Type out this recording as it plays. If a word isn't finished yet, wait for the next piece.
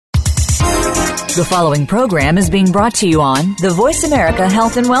The following program is being brought to you on the Voice America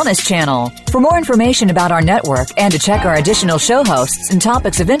Health and Wellness Channel. For more information about our network and to check our additional show hosts and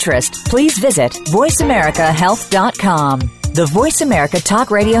topics of interest, please visit voiceamericahealth.com. The Voice America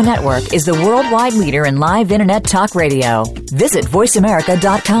Talk Radio Network is the worldwide leader in live Internet talk radio. Visit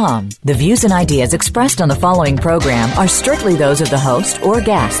voiceamerica.com. The views and ideas expressed on the following program are strictly those of the host or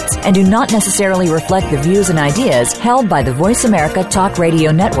guests and do not necessarily reflect the views and ideas held by the Voice America Talk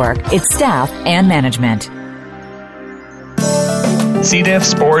Radio Network, its staff, and management. C. diff,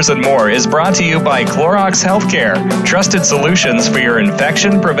 spores, and more is brought to you by Clorox Healthcare, trusted solutions for your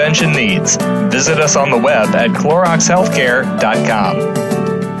infection prevention needs. Visit us on the web at cloroxhealthcare.com.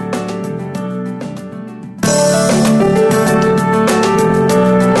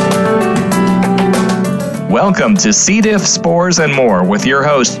 Welcome to C. diff, spores, and more with your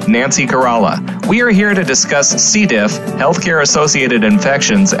host, Nancy Caralla. We are here to discuss C. diff, healthcare-associated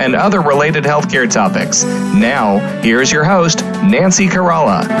infections, and other related healthcare topics. Now, here's your host, Nancy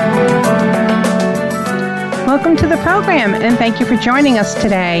Caralla. Welcome to the program, and thank you for joining us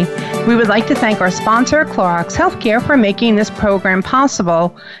today. We would like to thank our sponsor, Clorox Healthcare, for making this program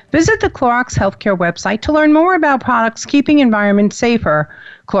possible. Visit the Clorox Healthcare website to learn more about products keeping environments safer.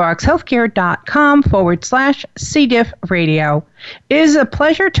 CloroxHealthcare.com/C. diff radio. It is a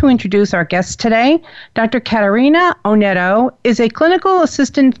pleasure to introduce our guest today. Dr. Caterina Onetto is a clinical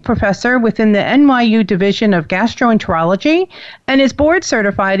assistant professor within the NYU Division of Gastroenterology and is board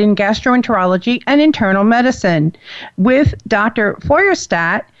certified in gastroenterology and internal medicine. With Dr.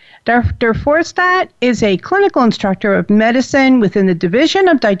 Feuerstadt, Dr. Feuerstadt is a clinical instructor of medicine within the Division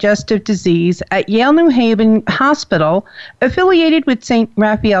of Digestive Disease at Yale New Haven Hospital, affiliated with St.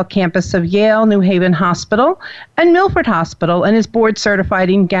 Raphael campus of Yale New Haven Hospital and Milford Hospital, and is board certified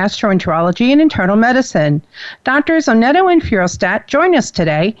in gastroenterology and internal medicine. Drs. Onetto and Feuerstadt join us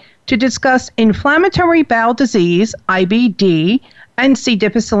today to discuss inflammatory bowel disease, IBD, and C.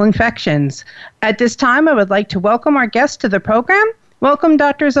 difficile infections. At this time, I would like to welcome our guests to the program. Welcome,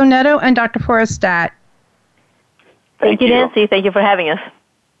 Drs. Onetto and Dr. Feuerstadt. Thank you, Nancy. Thank you for having us.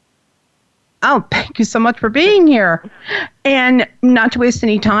 Oh, thank you so much for being here. And not to waste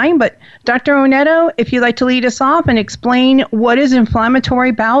any time, but Dr. Onetto, if you'd like to lead us off and explain what is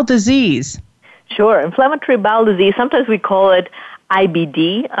inflammatory bowel disease. Sure. Inflammatory bowel disease, sometimes we call it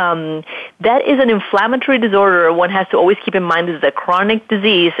IBD. That is an inflammatory disorder. One has to always keep in mind this is a chronic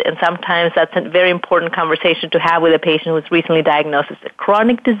disease, and sometimes that's a very important conversation to have with a patient who's recently diagnosed. It's a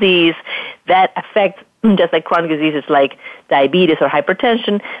chronic disease that affects, just like chronic diseases like diabetes or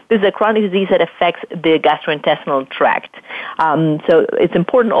hypertension, this is a chronic disease that affects the gastrointestinal tract. So it's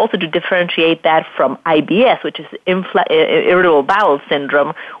important also to differentiate that from IBS, which is irritable bowel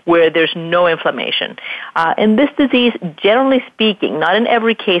syndrome, where there's no inflammation. And this disease, generally speaking, not in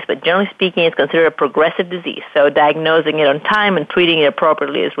every case, but generally speaking, is considered a progressive disease. So diagnosing it on time and treating it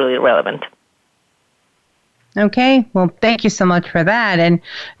appropriately is really relevant. Okay, well, thank you so much for that. And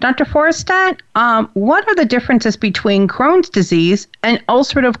Dr. Feuerstadt, what are the differences between Crohn's disease and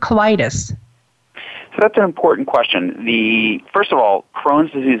ulcerative colitis? So that's an important question. First of all,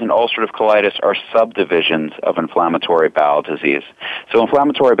 Crohn's disease and ulcerative colitis are subdivisions of inflammatory bowel disease. So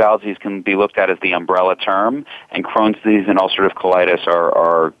inflammatory bowel disease can be looked at as the umbrella term, and Crohn's disease and ulcerative colitis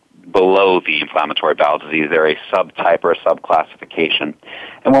are below the inflammatory bowel disease. They're a subtype or a subclassification.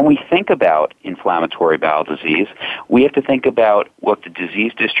 And when we think about inflammatory bowel disease, we have to think about what the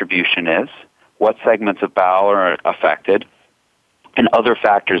disease distribution is, what segments of bowel are affected, and other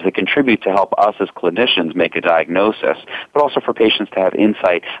factors that contribute to help us as clinicians make a diagnosis, but also for patients to have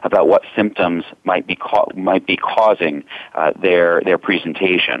insight about what symptoms might be causing their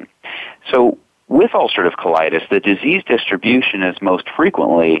presentation. So with ulcerative colitis, the disease distribution is most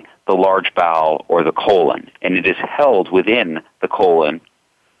frequently the large bowel or the colon, and it is held within the colon.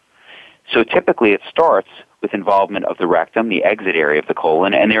 So typically it starts with involvement of the rectum, the exit area of the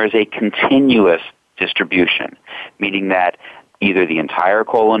colon, and there is a continuous distribution, meaning that either the entire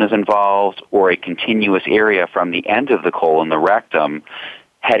colon is involved or a continuous area from the end of the colon, the rectum,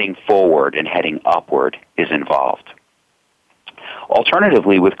 heading forward and heading upward is involved.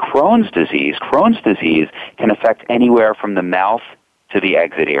 Alternatively, with Crohn's disease can affect anywhere from the mouth to the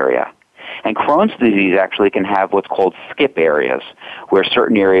exit area. And Crohn's disease actually can have what's called skip areas, where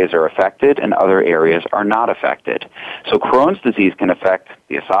certain areas are affected and other areas are not affected. So Crohn's disease can affect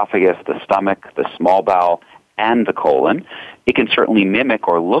the esophagus, the stomach, the small bowel, and the colon. It can certainly mimic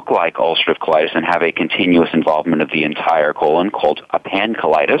or look like ulcerative colitis and have a continuous involvement of the entire colon called a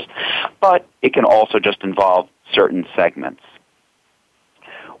pancolitis, but it can also just involve certain segments.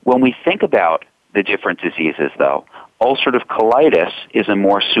 When we think about the different diseases, though, ulcerative colitis is a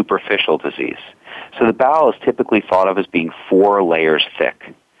more superficial disease. So the bowel is typically thought of as being 4 layers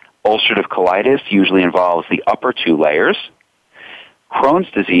thick. Ulcerative colitis usually involves the upper 2 layers.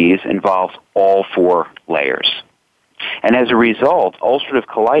 Crohn's disease involves all 4 layers. And as a result, ulcerative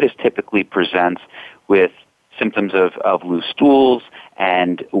colitis typically presents with symptoms of loose stools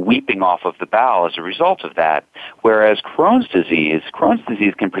and weeping off of the bowel as a result of that, whereas Crohn's disease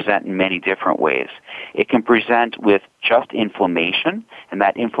can present in many different ways. It can present with just inflammation, and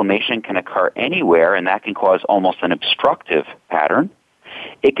that inflammation can occur anywhere, and that can cause almost an obstructive pattern.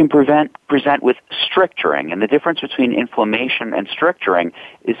 It can present with stricturing, and the difference between inflammation and stricturing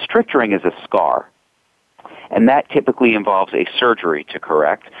is a scar. And that typically involves a surgery to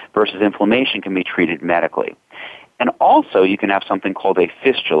correct, versus inflammation can be treated medically. And also, you can have something called a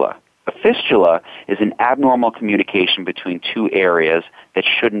fistula. A fistula is an abnormal communication between 2 areas that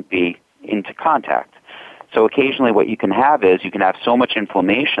shouldn't be into contact. So occasionally what you can have is you can have so much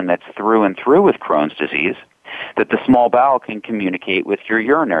inflammation that's through and through with Crohn's disease that the small bowel can communicate with your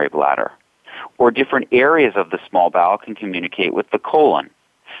urinary bladder. Or different areas of the small bowel can communicate with the colon.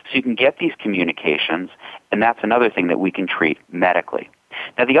 So you can get these communications, and that's another thing that we can treat medically.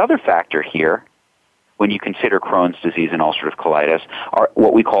 Now, the other factor here, when you consider Crohn's disease and ulcerative colitis, are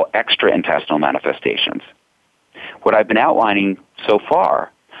what we call extraintestinal manifestations. What I've been outlining so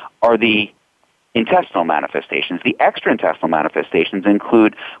far are the intestinal manifestations. The extraintestinal manifestations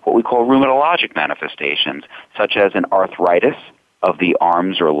include what we call rheumatologic manifestations, such as an arthritis of the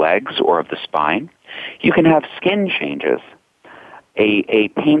arms or legs or of the spine. You can have skin changes, a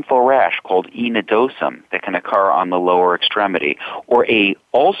painful rash called enodosum that can occur on the lower extremity, or a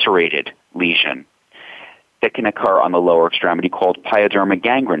ulcerated lesion that can occur on the lower extremity called pyoderma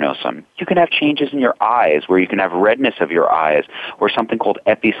gangrenosum. You can have changes in your eyes where you can have redness of your eyes, or something called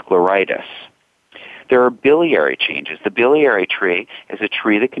episcleritis. There are biliary changes. The biliary tree is a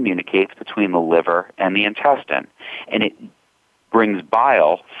tree that communicates between the liver and the intestine, and it brings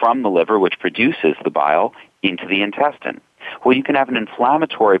bile from the liver, which produces the bile, into the intestine. Well, you can have an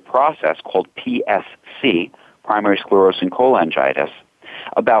inflammatory process called PSC, primary sclerosing cholangitis.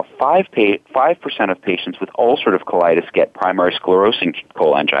 About 5% of patients with ulcerative colitis get primary sclerosing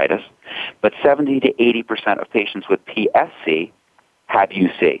cholangitis, but 70 to 80% of patients with PSC have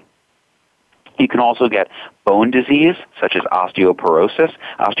UC. You can also get bone disease, such as osteoporosis.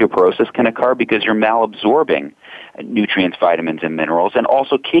 Osteoporosis can occur because you're malabsorbing nutrients, vitamins, and minerals, and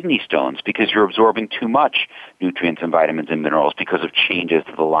also kidney stones because you're absorbing too much nutrients and vitamins and minerals because of changes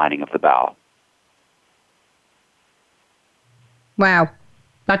to the lining of the bowel. Wow.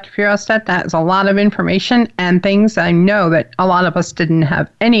 Dr. Feuerstedt, that is a lot of information and things I know that a lot of us didn't have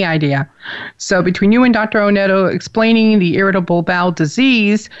any idea. So between you and Dr. Onetto explaining the irritable bowel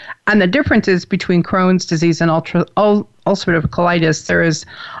disease and the differences between Crohn's disease and ulcerative colitis, there is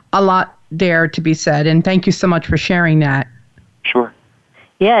a lot there to be said. And thank you so much for sharing that. Sure.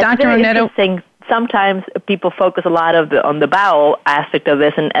 Yeah, it's Dr. very Onetto, interesting. Sometimes people focus a lot on the bowel aspect of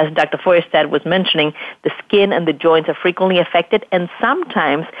this, and as Dr. Feuerstedt was mentioning, the skin and the joints are frequently affected, and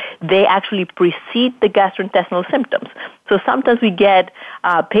sometimes they actually precede the gastrointestinal symptoms. So sometimes we get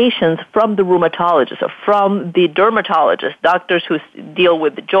patients from the rheumatologist or from the dermatologist, doctors who deal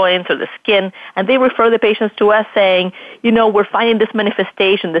with the joints or the skin, and they refer the patients to us saying, we're finding this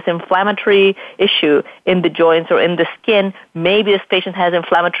manifestation, this inflammatory issue in the joints or in the skin. Maybe this patient has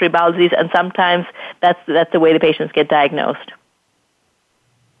inflammatory bowel disease, and sometimes that's the way the patients get diagnosed.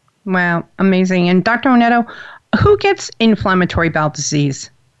 Wow, amazing. And Dr. Onetto, who gets inflammatory bowel disease?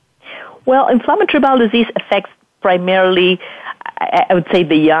 Well, inflammatory bowel disease affects primarily, I would say,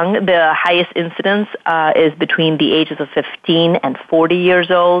 the young. The highest incidence is between the ages of 15 and 40 years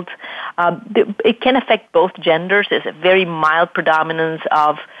old. It can affect both genders. There's a very mild predominance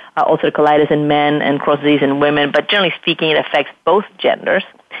of ulcerative colitis in men and Crohn's disease in women, but generally speaking, it affects both genders.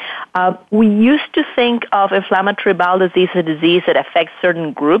 We used to think of inflammatory bowel disease as a disease that affects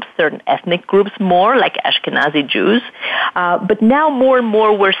certain groups, certain ethnic groups more, like Ashkenazi Jews. But now more and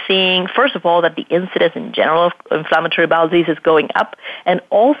more we're seeing, first of all, that the incidence in general of inflammatory bowel disease is going up, and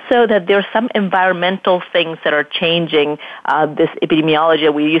also that there are some environmental things that are changing this epidemiology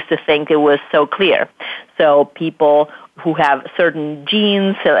that we used to think it was so clear. So people who have certain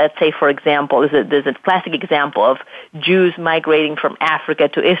genes. So let's say, for example, there's a classic example of Jews migrating from Africa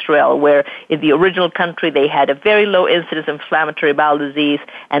to Israel, where in the original country they had a very low incidence of inflammatory bowel disease,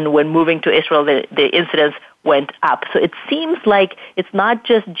 and when moving to Israel, the incidence went up. So it seems like it's not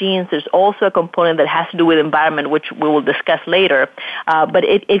just genes, there's also a component that has to do with environment, which we will discuss later, but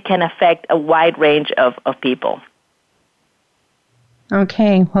it can affect a wide range of people.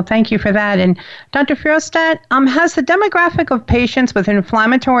 Okay, well, thank you for that. And Dr. Feuerstadt, has the demographic of patients with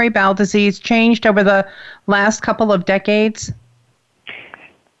inflammatory bowel disease changed over the last couple of decades?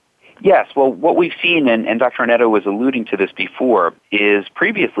 Yes. Well, what we've seen, and Dr. Onetto was alluding to this before, is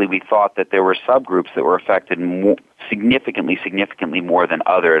previously we thought that there were subgroups that were affected significantly more than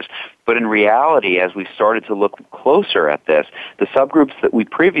others. But in reality, as we started to look closer at this, the subgroups that we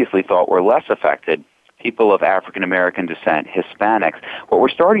previously thought were less affected, people of African American descent, Hispanics, what we're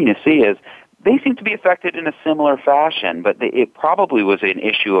starting to see is they seem to be affected in a similar fashion, but it probably was an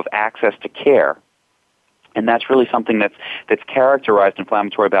issue of access to care. And that's really something that's characterized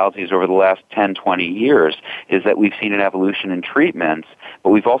inflammatory bowel disease over the last 10, 20 years, is that we've seen an evolution in treatments, but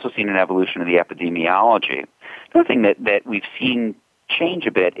we've also seen an evolution in the epidemiology. Another thing that we've seen change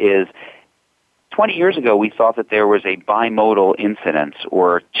a bit is 20 years ago, we thought that there was a bimodal incidence,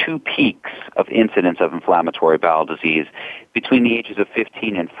 or two peaks of incidence of inflammatory bowel disease between the ages of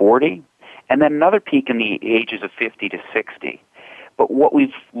 15 and 40, and then another peak in the ages of 50 to 60. But what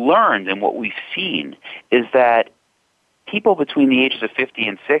we've learned and what we've seen is that people between the ages of 50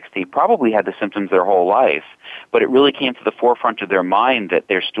 and 60 probably had the symptoms their whole life, but it really came to the forefront of their mind that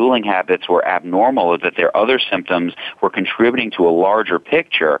their stooling habits were abnormal, or that their other symptoms were contributing to a larger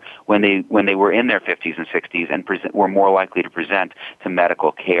picture when they were in their 50s and 60s and were more likely to present to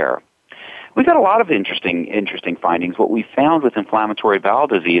medical care. We've got a lot of interesting findings. What we found with inflammatory bowel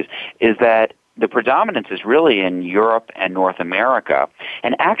disease is that the predominance is really in Europe and North America,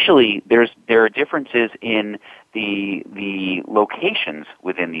 and actually there are differences in the locations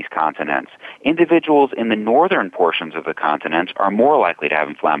within these continents. Individuals in the northern portions of the continent are more likely to have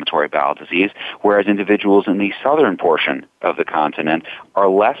inflammatory bowel disease, whereas individuals in the southern portion of the continent are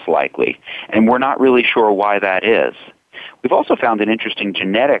less likely, and we're not really sure why that is. We've also found an interesting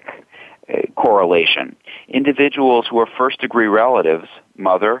genetic correlation. Individuals who are first-degree relatives,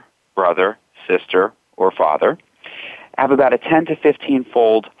 mother, brother, sister, or father, have about a 10 to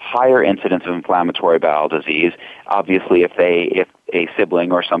 15-fold higher incidence of inflammatory bowel disease, obviously if a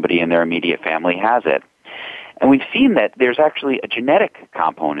sibling or somebody in their immediate family has it. And we've seen that there's actually a genetic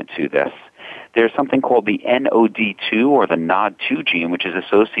component to this. There's something called the NOD2, or the NOD2 gene, which is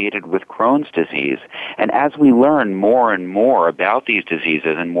associated with Crohn's disease. And as we learn more and more about these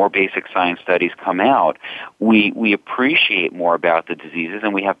diseases and more basic science studies come out, we appreciate more about the diseases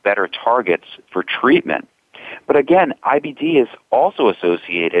and we have better targets for treatment. But again, IBD is also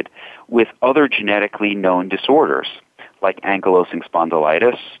associated with other genetically known disorders like ankylosing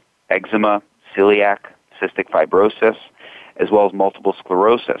spondylitis, eczema, celiac, cystic fibrosis, as well as multiple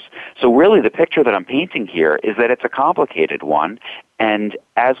sclerosis. So really the picture that I'm painting here is that it's a complicated one, and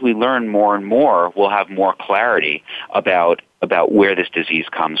as we learn more and more, we'll have more clarity about where this disease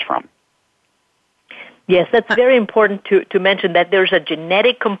comes from. Yes, that's very important to mention that there's a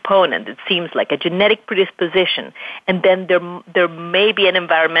genetic component, it seems like, a genetic predisposition, and then there may be an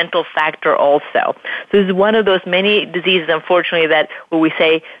environmental factor also. So this is one of those many diseases, unfortunately, that where we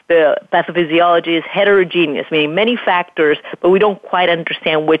say the pathophysiology is heterogeneous, meaning many factors, but we don't quite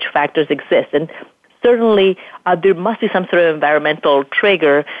understand which factors exist. And certainly there must be some sort of environmental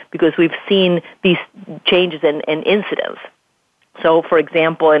trigger because we've seen these changes in incidence. So, for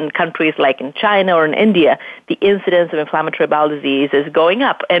example, in countries like in China or in India, the incidence of inflammatory bowel disease is going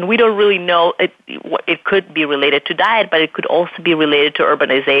up. And we don't really know, it could be related to diet, but it could also be related to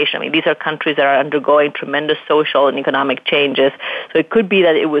urbanization. I mean, these are countries that are undergoing tremendous social and economic changes. So it could be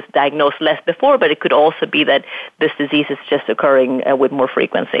that it was diagnosed less before, but it could also be that this disease is just occurring with more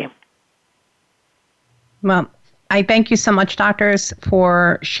frequency. Well, I thank you so much, doctors,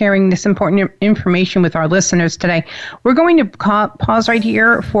 for sharing this important information with our listeners today. We're going to pause right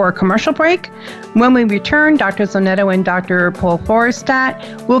here for a commercial break. When we return, Dr. Onetto and Dr. Paul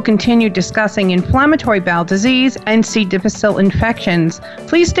Feuerstadt will continue discussing inflammatory bowel disease and C. difficile infections.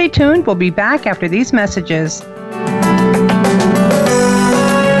 Please stay tuned. We'll be back after these messages.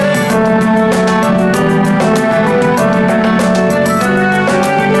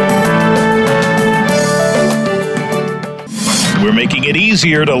 We're making it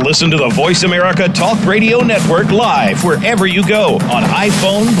easier to listen to the Voice America Talk Radio Network live wherever you go on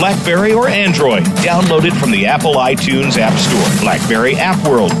iPhone, BlackBerry, or Android. Download it from the Apple iTunes App Store, BlackBerry App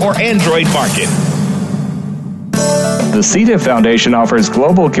World, or Android Market. The C. diff Foundation offers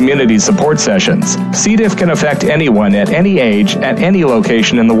global community support sessions. C. diff can affect anyone at any age, at any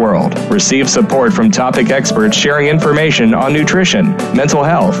location in the world. Receive support from topic experts sharing information on nutrition, mental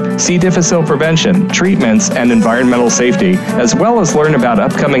health, C. difficile prevention, treatments, and environmental safety, as well as learn about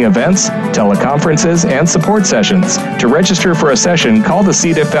upcoming events, teleconferences, and support sessions. To register for a session, call the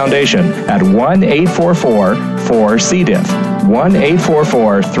C. diff Foundation at 1-844-4-C. diff.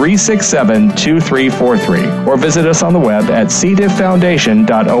 1-844-367-2343 or visit us on the web at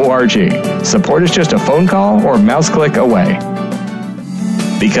cdifffoundation.org. Support is just a phone call or mouse click away.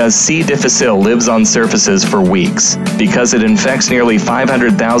 Because C. difficile lives on surfaces for weeks, because it infects nearly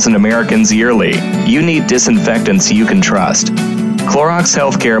 500,000 Americans yearly, you need disinfectants you can trust. Clorox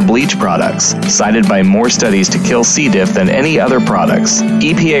Healthcare bleach products, cited by more studies to kill C. diff than any other products.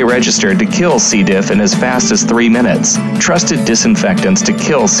 EPA registered to kill C. diff in as fast as 3 minutes. Trusted disinfectants to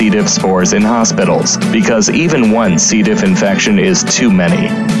kill C. diff spores in hospitals, because even one C. diff infection is too many.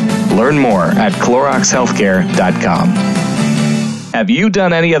 Learn more at CloroxHealthcare.com. Have you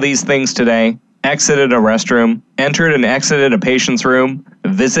done any of these things today? Exited a restroom, entered and exited a patient's room,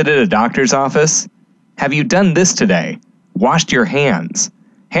 visited a doctor's office? Have you done this today? Washed your hands?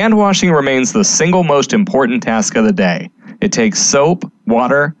 Hand washing remains the single most important task of the day. It takes soap,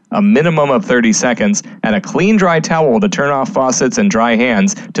 water, a minimum of 30 seconds, and a clean, dry towel to turn off faucets and dry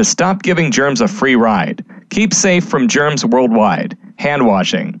hands to stop giving germs a free ride. Keep safe from germs worldwide. Hand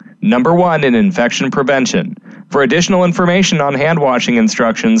washing, #1 in infection prevention. For additional information on hand washing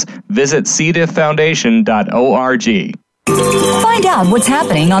instructions, visit cdifffoundation.org. Find out what's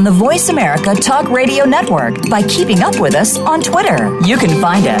happening on the Voice America Talk Radio Network by keeping up with us on Twitter. You can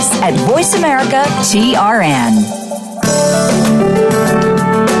find us at Voice America TRN.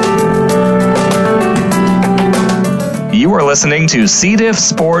 You are listening to C. diff,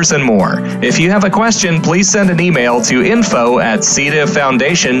 spores, and more. If you have a question, please send an email to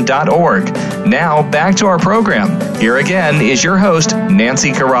info@cdifffoundation.org. Now, back to our program. Here again is your host,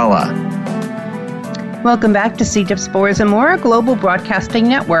 Nancy Caralla. Welcome back to C. diff, spores, and more, a global broadcasting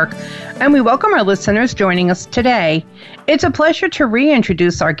network. And we welcome our listeners joining us today. It's a pleasure to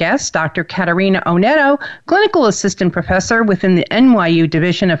reintroduce our guest, Dr. Caterina Onetto, Clinical Assistant Professor within the NYU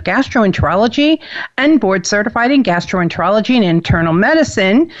Division of Gastroenterology and Board Certified in Gastroenterology and Internal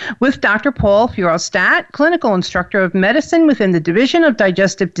Medicine, with Dr. Paul Feuerstadt, Clinical Instructor of Medicine within the Division of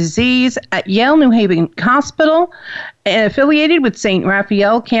Digestive Disease at Yale New Haven Hospital, affiliated with St.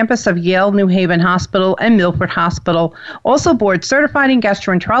 Raphael campus of Yale New Haven Hospital and Milford Hospital, also board certified in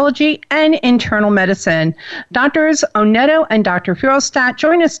gastroenterology and internal medicine. Doctors Onetto and Dr. Feuerstadt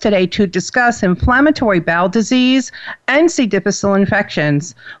join us today to discuss inflammatory bowel disease and C. difficile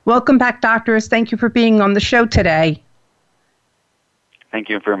infections. Welcome back, doctors. Thank you for being on the show today. Thank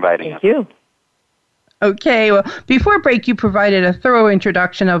you for inviting us. Thank you. Okay, well, before break, you provided a thorough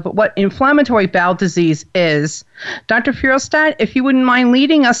introduction of what inflammatory bowel disease is. Dr. Feuerstadt, if you wouldn't mind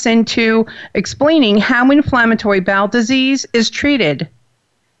leading us into explaining how inflammatory bowel disease is treated.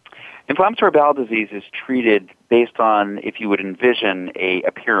 Inflammatory bowel disease is treated based on, if you would envision, a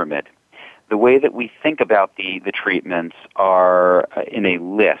pyramid. The way that we think about the treatments are in a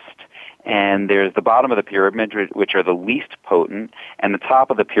list. And there's the bottom of the pyramid, which are the least potent, and the top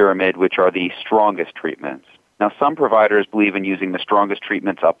of the pyramid, which are the strongest treatments. Now, some providers believe in using the strongest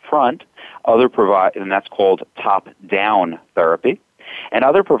treatments up front, and that's called top-down therapy. And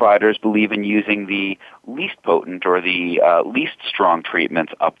other providers believe in using the least potent or the least strong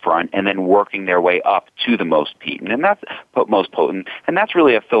treatments up front and then working their way up to the most potent. And that's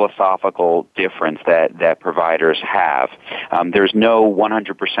really a philosophical difference that providers have. There's no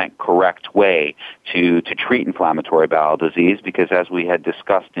 100% correct way to treat inflammatory bowel disease because, as we had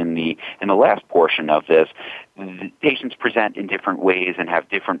discussed in the last portion of this, patients present in different ways and have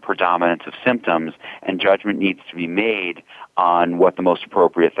different predominance of symptoms, and judgment needs to be made on what the most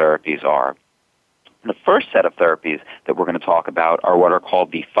appropriate therapies are. The first set of therapies that we're going to talk about are what are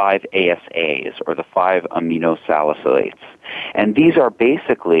called the 5 ASAs, or the 5 aminosalicylates. And these are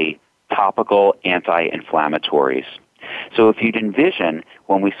basically topical anti-inflammatories. So if you'd envision,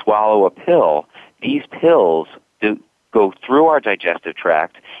 when we swallow a pill, these pills go through our digestive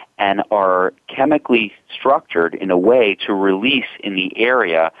tract and are chemically structured in a way to release in the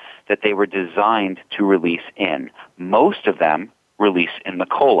area that they were designed to release in. Most of them release in the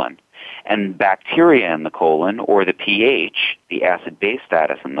colon. And bacteria in the colon, or the pH, the acid-base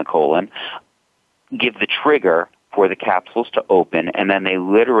status in the colon, give the trigger for the capsules to open, and then they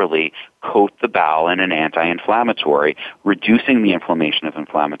literally coat the bowel in an anti-inflammatory, reducing the inflammation of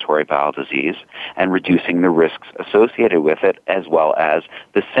inflammatory bowel disease and reducing the risks associated with it as well as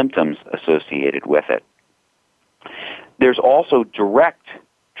the symptoms associated with it. There's also direct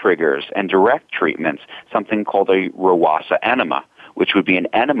triggers and direct treatments, something called a Rowassa enema, which would be an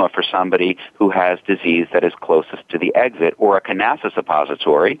enema for somebody who has disease that is closest to the exit, or a Canassa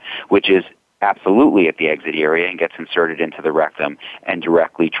suppository, which is absolutely at the exit area and gets inserted into the rectum and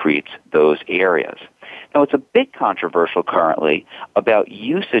directly treats those areas. Now, it's a bit controversial currently about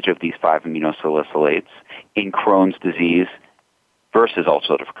usage of these 5 aminosalicylates in Crohn's disease versus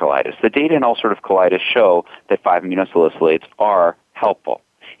ulcerative colitis. The data in ulcerative colitis show that 5-aminosalicylates are helpful.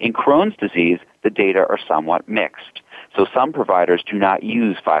 In Crohn's disease, the data are somewhat mixed. So some providers do not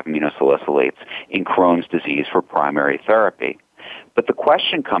use 5-aminosalicylates in Crohn's disease for primary therapy. But the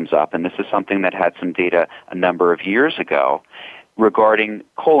question comes up, and this is something that had some data a number of years ago, regarding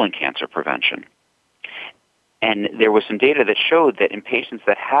colon cancer prevention. And there was some data that showed that in patients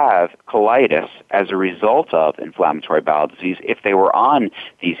that have colitis as a result of inflammatory bowel disease, if they were on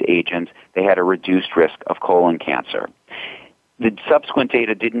these agents, they had a reduced risk of colon cancer. The subsequent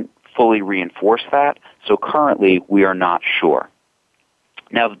data didn't fully reinforce that, so currently we are not sure.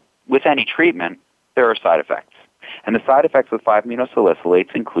 Now, with any treatment, there are side effects. And the side effects with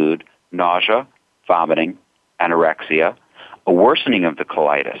 5-aminosalicylates include nausea, vomiting, anorexia, a worsening of the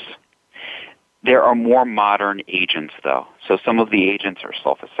colitis. There are more modern agents, though. So some of the agents are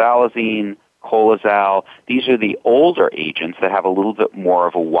sulfasalazine, Colazal. These are the older agents that have a little bit more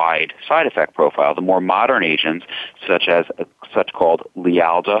of a wide side effect profile. The more modern agents, such called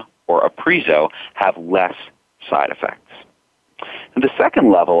Lialda or Apriso, have less side effects. And the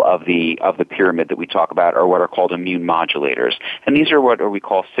second level of the pyramid that we talk about are what are called immune modulators. And these are what we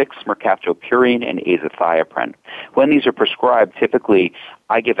call 6-mercaptopurine and azathioprine. When these are prescribed, typically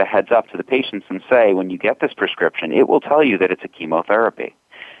I give a heads up to the patients and say, when you get this prescription, it will tell you that it's a chemotherapy.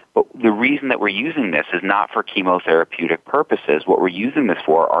 But the reason that we're using this is not for chemotherapeutic purposes. What we're using this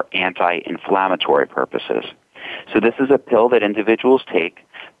for are anti-inflammatory purposes. So this is a pill that individuals take,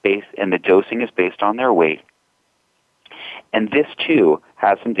 and the dosing is based on their weight. And this, too,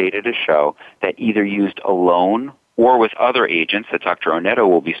 has some data to show that either used alone or with other agents that Dr. Onetto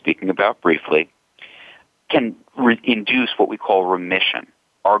will be speaking about briefly, can induce what we call remission.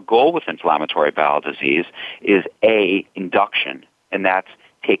 Our goal with inflammatory bowel disease is A, induction, and that's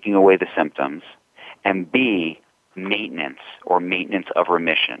taking away the symptoms, and B, maintenance of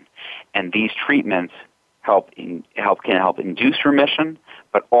remission. And these treatments can help induce remission,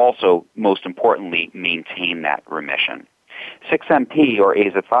 but also, most importantly, maintain that remission. 6-MP, or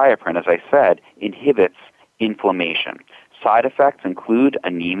azathioprine, as I said, inhibits inflammation. Side effects include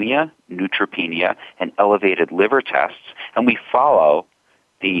anemia, neutropenia, and elevated liver tests, and we follow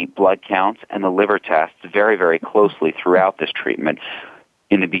the blood counts and the liver tests very, very closely throughout this treatment.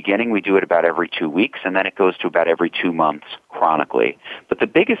 In the beginning, we do it about every 2 weeks, and then it goes to about every 2 months chronically. But the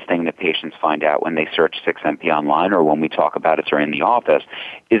biggest thing that patients find out when they search 6-MP online or when we talk about it or in the office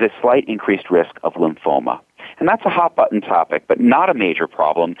is a slight increased risk of lymphoma. And that's a hot-button topic, but not a major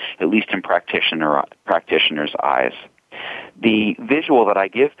problem, at least in practitioners' eyes. The visual that I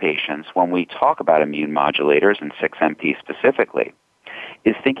give patients when we talk about immune modulators and 6-MP specifically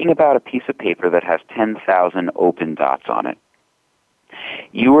is thinking about a piece of paper that has 10,000 open dots on it.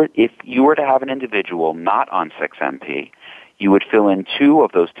 If you were to have an individual not on 6-MP, you would fill in 2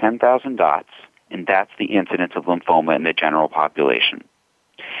 of those 10,000 dots, and that's the incidence of lymphoma in the general population.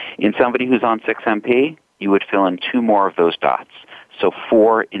 In somebody who's on 6-MP, you would fill in 2 more of those dots, so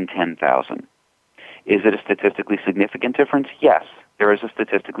 4 in 10,000. Is it a statistically significant difference? Yes. There is a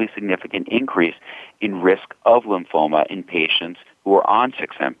statistically significant increase in risk of lymphoma in patients who are on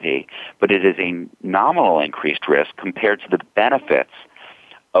 6-MP, but it is a nominal increased risk compared to the benefits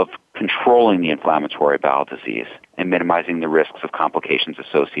of controlling the inflammatory bowel disease and minimizing the risks of complications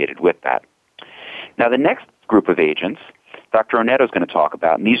associated with that. Now, the next group of agents, Dr. Onetto is going to talk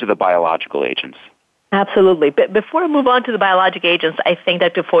about, and these are the biological agents. Absolutely. But before I move on to the biologic agents, I think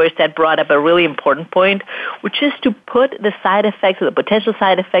Dr. Feuerstedt brought up a really important point, which is to put the side effects or the potential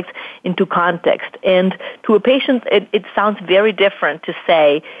side effects into context. And to a patient, it sounds very different to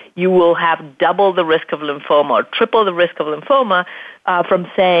say you will have double the risk of lymphoma or triple the risk of lymphoma from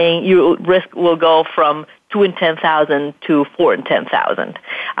saying your risk will go from 2 in 10,000 to 4 in 10,000.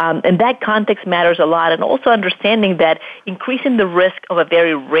 And that context matters a lot, and also understanding that increasing the risk of a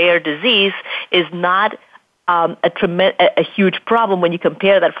very rare disease is not a huge problem when you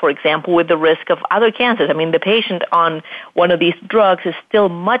compare that, for example, with the risk of other cancers. I mean, the patient on one of these drugs is still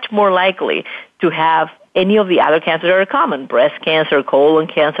much more likely to have any of the other cancers that are common, breast cancer, colon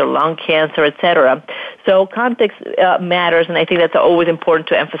cancer, lung cancer, etc. So context matters, and I think that's always important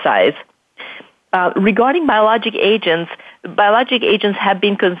to emphasize. Regarding biologic agents have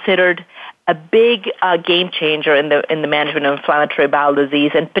been considered a big game changer in the management of inflammatory bowel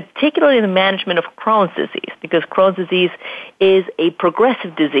disease, and particularly in the management of Crohn's disease, because Crohn's disease is a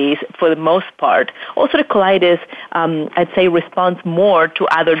progressive disease for the most part. Also, the colitis, I'd say, responds more to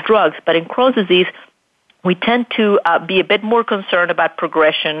other drugs, but in Crohn's disease, we tend to be a bit more concerned about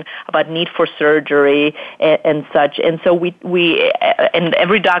progression, about need for surgery and such. And so and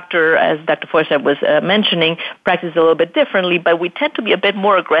every doctor, as Dr. Forsythe was mentioning, practices a little bit differently, but we tend to be a bit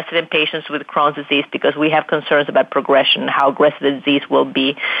more aggressive in patients with Crohn's disease because we have concerns about progression, how aggressive the disease will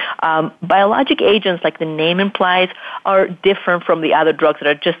be. Biologic agents, like the name implies, are different from the other drugs that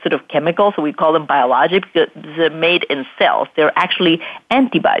are just sort of chemical, so we call them biologic because they're made in cells. They're actually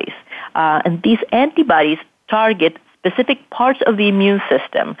antibodies. And these antibodies target specific parts of the immune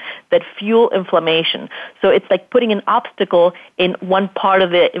system that fuel inflammation. So it's like putting an obstacle in one part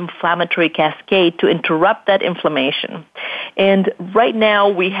of the inflammatory cascade to interrupt that inflammation. And right now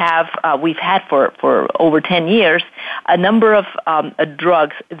we've had for over 10 years a number of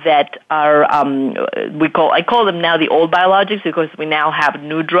drugs that are I call them now the old biologics because we now have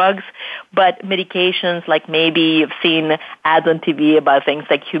new drugs, but medications like maybe you've seen ads on TV about things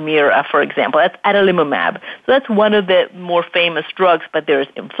like Humira, for example. That's adalimumab. So that's one of the more famous drugs, but there's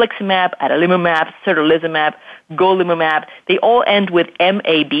infliximab, adalimumab, certolizumab, golimumab. They all end with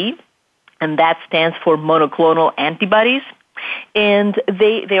MAB, and that stands for monoclonal antibodies. And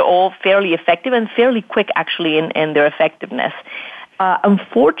they're all fairly effective and fairly quick, actually, in their effectiveness.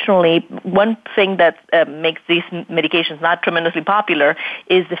 Unfortunately, one thing that makes these medications not tremendously popular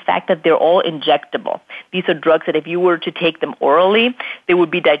is the fact that they're all injectable. These are drugs that if you were to take them orally, they would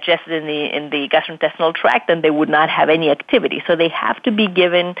be digested in the gastrointestinal tract and they would not have any activity. So they have to be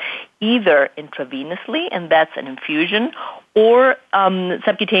given either intravenously, and that's an infusion, or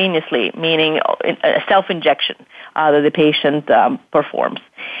subcutaneously, meaning a self-injection that the patient performs.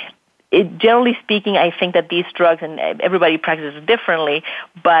 Generally speaking, I think that these drugs, and everybody practices differently,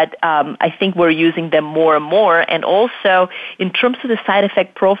 but I think we're using them more and more. And also, in terms of the side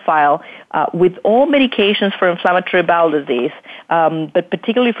effect profile, with all medications for inflammatory bowel disease, but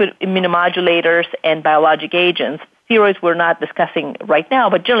particularly for immunomodulators and biologic agents, steroids we're not discussing right now,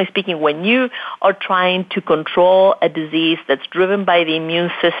 but generally speaking, when you are trying to control a disease that's driven by the immune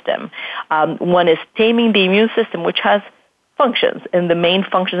system, one is taming the immune system, which has functions, and the main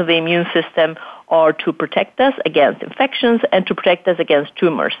functions of the immune system are to protect us against infections and to protect us against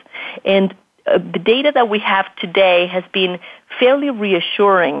tumors. And the data that we have today has been fairly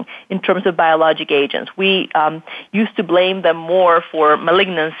reassuring in terms of biologic agents. We used to blame them more for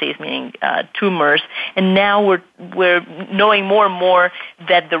malignancies, meaning tumors, and now we're knowing more and more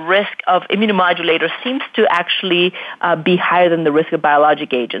that the risk of immunomodulators seems to actually be higher than the risk of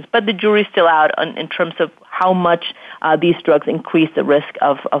biologic agents. But the jury's still out in terms of how much these drugs increase the risk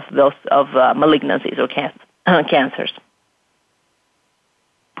of malignancies or cancers.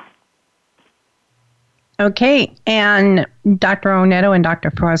 Okay, and Dr. Onetto and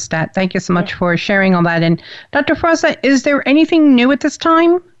Dr. Frostad, thank you so much for sharing all that. And Dr. Frostad, is there anything new at this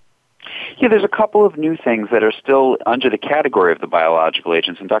time? Yeah, there's a couple of new things that are still under the category of the biological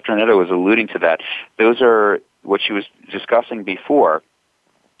agents, and Dr. Onetto was alluding to that. Those are what she was discussing before,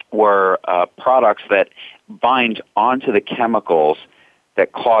 were products that bind onto the chemicals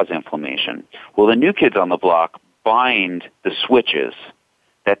that cause inflammation. Well, the new kids on the block bind the switches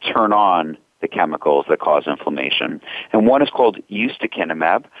that turn on the chemicals that cause inflammation. And one is called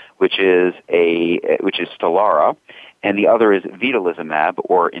ustekinumab, which is Stelara, and the other is vedolizumab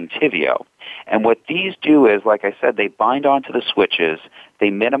or Entyvio. And what these do is, like I said, they bind onto the switches, they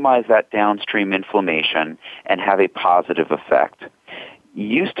minimize that downstream inflammation, and have a positive effect.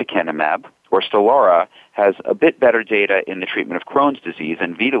 Ustekinumab, or Stelara, has a bit better data in the treatment of Crohn's disease,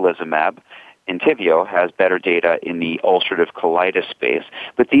 and vedolizumab, Entyvio, has better data in the ulcerative colitis space.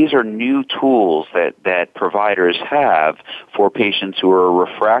 But these are new tools that providers have for patients who are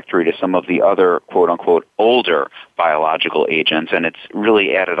refractory to some of the other, quote-unquote, older biological agents, and it's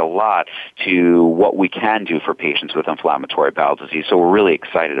really added a lot to what we can do for patients with inflammatory bowel disease. So we're really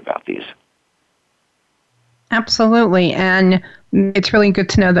excited about these. Absolutely, and it's really good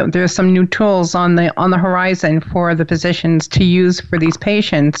to know that there's some new tools on the horizon for the physicians to use for these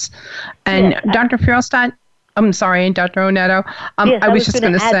patients. And yes. Dr. Fjellstad, I'm sorry, Dr. Onetto, yes, I was just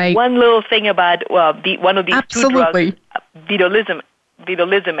going to say one little thing about one of these absolutely. Two drugs,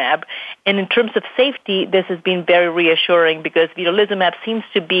 vedolizumab. And in terms of safety, this has been very reassuring because vedolizumab seems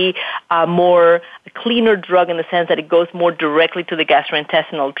to be a more cleaner drug in the sense that it goes more directly to the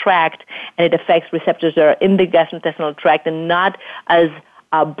gastrointestinal tract and it affects receptors that are in the gastrointestinal tract and not as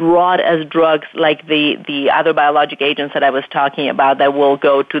broad as drugs like the other biologic agents that I was talking about that will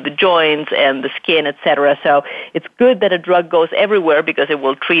go to the joints and the skin, etc. So it's good that a drug goes everywhere because it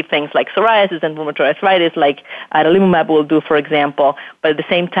will treat things like psoriasis and rheumatoid arthritis like adalimumab will do, for example. But at the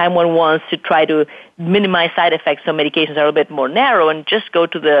same time, one wants to try to minimize side effects, so medications are a bit more narrow, and just go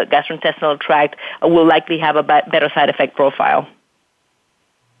to the gastrointestinal tract will likely have a better side effect profile.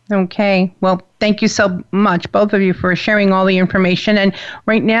 Okay. Well, thank you so much, both of you, for sharing all the information. And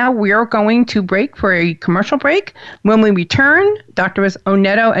right now, we are going to break for a commercial break. When we return, Drs.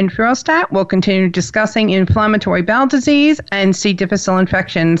 Onetto and Firostat will continue discussing inflammatory bowel disease and C. difficile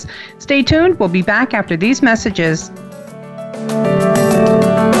infections. Stay tuned. We'll be back after these messages.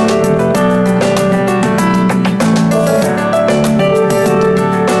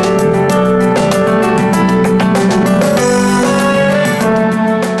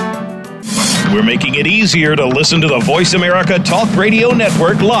 We're making it easier to listen to the Voice America Talk Radio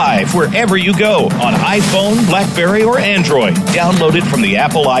Network live wherever you go on iPhone, BlackBerry, or Android. Download it from the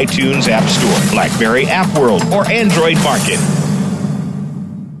Apple iTunes App Store, BlackBerry App World, or Android Market.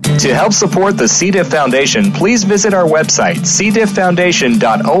 To help support the C. diff Foundation, please visit our website,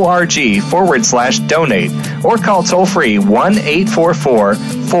 cdifffoundation.org/donate, or call toll-free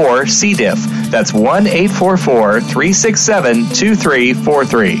 1-844-4-C. diff. That's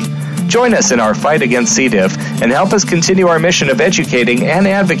 1-844-367-2343. Join us in our fight against C. diff and help us continue our mission of educating and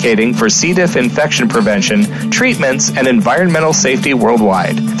advocating for C. diff infection prevention, treatments, and environmental safety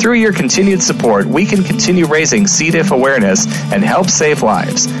worldwide. Through your continued support, we can continue raising C. diff awareness and help save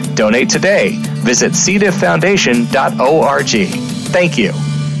lives. Donate today. Visit cdifffoundation.org. Thank you.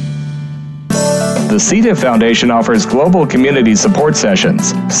 The C. diff Foundation offers global community support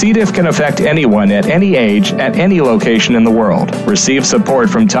sessions. C. diff can affect anyone at any age, at any location in the world. Receive support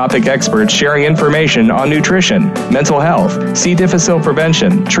from topic experts sharing information on nutrition, mental health, C. difficile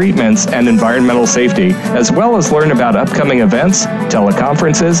prevention, treatments, and environmental safety, as well as learn about upcoming events,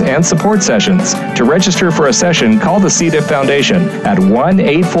 teleconferences, and support sessions. To register for a session, call the C. diff Foundation at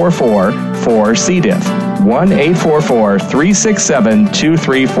 1-844-4-C. diff,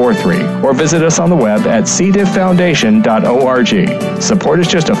 1-844-367-2343, or visit us on the web at cdifffoundation.org. Support is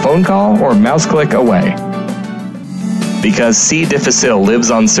just a phone call or mouse click away. Because C. difficile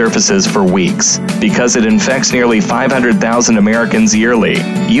lives on surfaces for weeks, because it infects nearly 500,000 Americans yearly,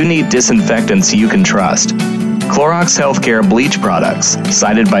 you need disinfectants you can trust. Clorox Healthcare bleach products,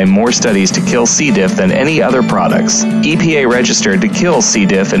 cited by more studies to kill C. diff than any other products. EPA registered to kill C.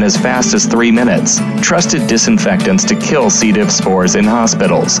 diff in as fast as 3 minutes. Trusted disinfectants to kill C. diff spores in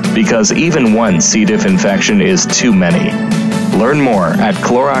hospitals, because even one C. diff infection is too many. Learn more at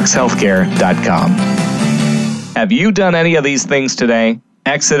CloroxHealthcare.com. Have you done any of these things today?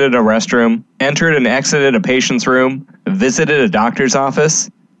 Exited a restroom, entered and exited a patient's room, visited a doctor's office?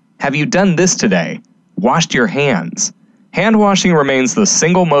 Have you done this today? Washed your hands. Hand washing remains the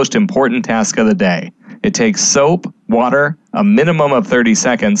single most important task of the day. It takes soap, water, a minimum of 30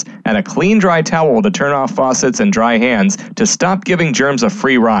 seconds, and a clean, dry towel to turn off faucets and dry hands to stop giving germs a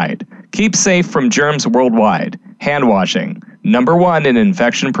free ride. Keep safe from germs worldwide. Hand washing, #1 in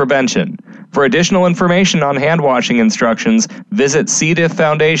infection prevention. For additional information on hand washing instructions, visit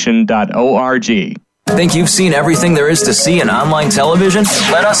cdifffoundation.org. Think you've seen everything there is to see in online television?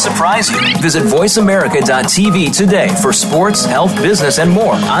 Let us surprise you. Visit voiceamerica.tv today for sports, health, business, and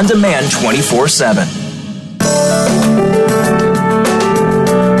more on demand 24/7.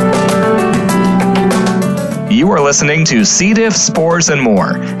 You are listening to C. diff, spores, and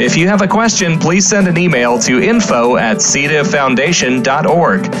more. If you have a question, please send an email to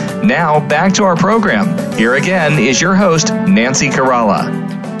info@cdifffoundation.org. Now, back to our program. Here again is your host, Nancy Caralla.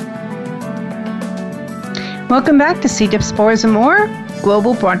 Welcome back to C. diff, spores, and more,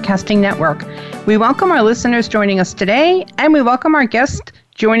 Global Broadcasting Network. We welcome our listeners joining us today, and we welcome our guest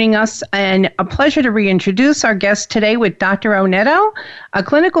joining us, and a pleasure to reintroduce our guest today with Dr. Onetto, a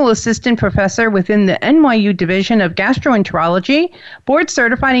clinical assistant professor within the NYU Division of Gastroenterology, board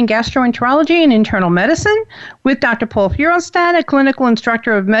certified in gastroenterology and internal medicine, with Dr. Paul Firostat, a clinical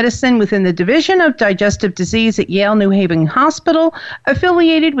instructor of medicine within the Division of Digestive Disease at Yale New Haven Hospital,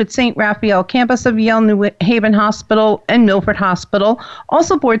 affiliated with St. Raphael campus of Yale New Haven Hospital and Milford Hospital,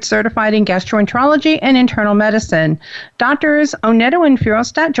 also board certified in gastroenterology and internal medicine. Doctors Onetto and Firostat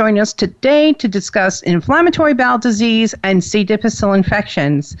join us today to discuss inflammatory bowel disease and C. difficile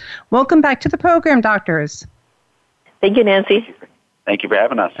infections. Welcome back to the program, doctors. Thank you, Nancy. Thank you for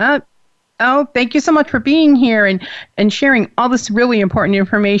having us. Oh, thank you so much for being here and sharing all this really important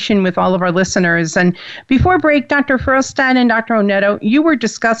information with all of our listeners. And before break, Dr. Firlstad and Dr. Onetto, you were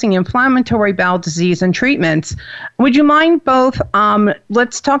discussing inflammatory bowel disease and treatments. Would you mind both?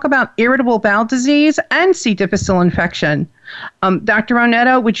 Let's talk about irritable bowel disease and C. difficile infection. Dr.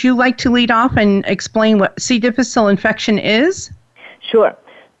 Onetto, would you like to lead off and explain what C. difficile infection is? Sure.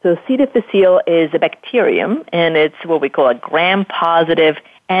 So C. difficile is a bacterium, and it's what we call a gram-positive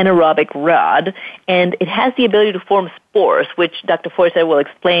anaerobic rod, and it has the ability to form spores, which Dr. Forsythe will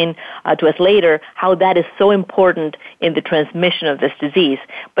explain to us later how that is so important in the transmission of this disease.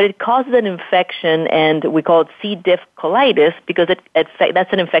 But it causes an infection, and we call it C. diff colitis because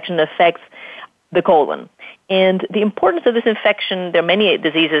that's an infection that affects the colon. And the importance of this infection, there are many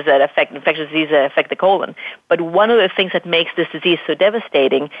diseases that affect, infectious diseases that affect the colon, but one of the things that makes this disease so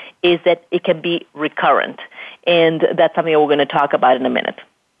devastating is that it can be recurrent. And that's something we're going to talk about in a minute.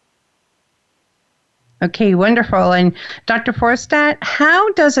 Okay, wonderful. And Dr. Forstad,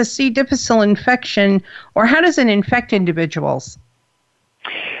 how does a C. difficile infection, or how does it infect individuals?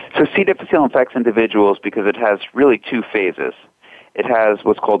 So C. difficile infects individuals because it has really two phases. It has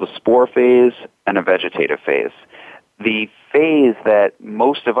what's called a spore phase and a vegetative phase. The phase that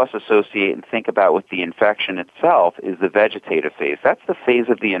most of us associate and think about with the infection itself is the vegetative phase. That's the phase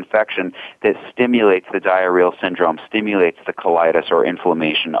of the infection that stimulates the diarrheal syndrome, stimulates the colitis or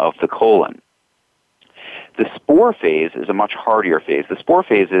inflammation of the colon. The spore phase is a much hardier phase. The spore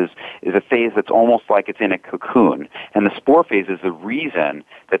phase is a phase that's almost like it's in a cocoon. And the spore phase is the reason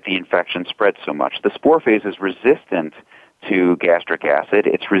that the infection spreads so much. The spore phase is resistant to gastric acid.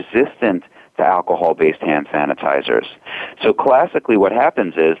 It's resistant to alcohol-based hand sanitizers. So classically what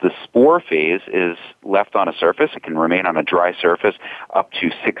happens is the spore phase is left on a surface. It can remain on a dry surface up to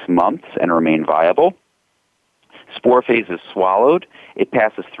 6 months and remain viable. Spore phase is swallowed. It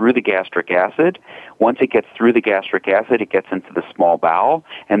passes through the gastric acid. Once it gets through the gastric acid, it gets into the small bowel,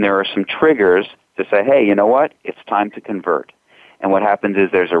 and there are some triggers to say, hey, you know what? It's time to convert. And what happens is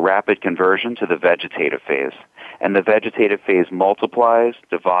there's a rapid conversion to the vegetative phase. And the vegetative phase multiplies,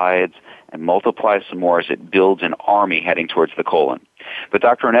 divides, and multiplies some more as it builds an army heading towards the colon. But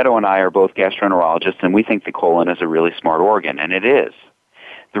Dr. Onetto and I are both gastroenterologists, and we think the colon is a really smart organ, and it is.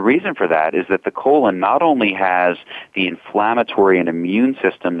 The reason for that is that the colon not only has the inflammatory and immune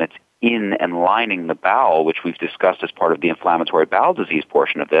system that's in and lining the bowel, which we've discussed as part of the inflammatory bowel disease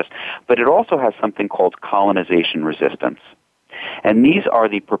portion of this, but it also has something called colonization resistance. And these are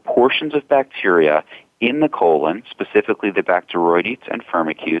the proportions of bacteria in the colon, specifically the Bacteroidetes and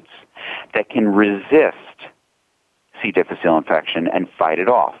Firmicutes, that can resist C. difficile infection and fight it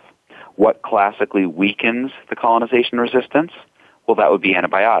off. What classically weakens the colonization resistance? Well, that would be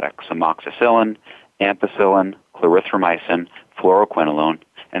antibiotics, amoxicillin, ampicillin, clarithromycin, fluoroquinolone,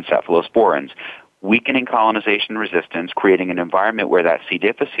 and cephalosporins. Weakening colonization resistance, creating an environment where that C.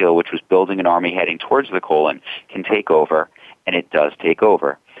 difficile, which was building an army heading towards the colon, can take over, and it does take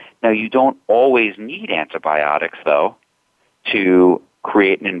over. Now, you don't always need antibiotics, though, to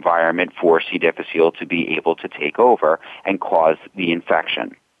create an environment for C. difficile to be able to take over and cause the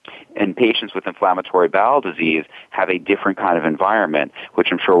infection. And patients with inflammatory bowel disease have a different kind of environment, which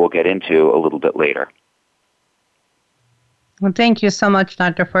I'm sure we'll get into a little bit later. Well, thank you so much,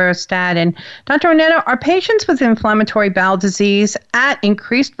 Dr. Forstad. And Dr. Onetto, are patients with inflammatory bowel disease at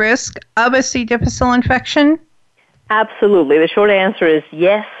increased risk of a C. difficile infection? Absolutely. The short answer is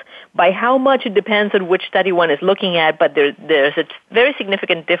yes. By how much, it depends on which study one is looking at, but there's a very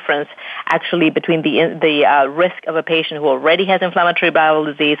significant difference actually between the risk of a patient who already has inflammatory bowel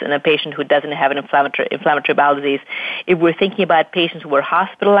disease and a patient who doesn't have an inflammatory bowel disease. If we're thinking about patients who are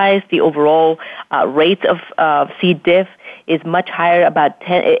hospitalized, the overall rates of C. diff is much higher, about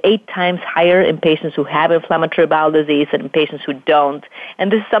 8 times higher in patients who have inflammatory bowel disease than in patients who don't.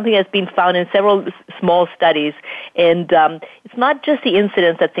 And this is something that's been found in several small studies. And it's not just the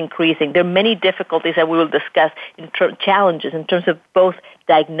incidence that's increasing. There are many difficulties that we will discuss, challenges in terms of both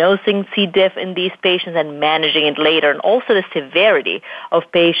diagnosing C. diff in these patients and managing it later, and also the severity of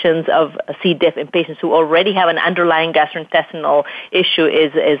patients of C. diff in patients who already have an underlying gastrointestinal issue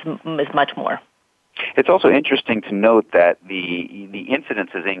is much more. It's also interesting to note that the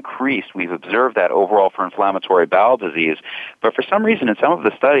incidence has increased. We've observed that overall for inflammatory bowel disease, but for some reason in some of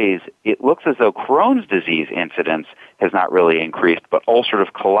the studies, it looks as though Crohn's disease incidence has not really increased, but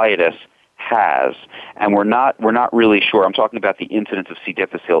ulcerative colitis has, and we're not really sure. I'm talking about the incidence of C.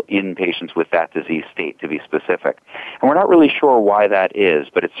 difficile in patients with that disease state, to be specific. And we're not really sure why that is,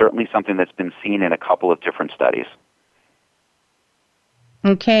 but it's certainly something that's been seen in a couple of different studies.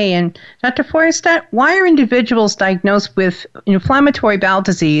 Okay, and Dr. Feuerstadt, why are individuals diagnosed with inflammatory bowel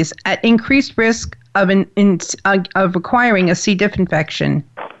disease at increased risk of acquiring a C. diff infection?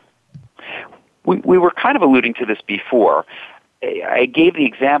 We were kind of alluding to this before. I gave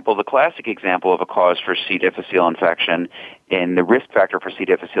the classic example of a cause for C. difficile infection, and the risk factor for C.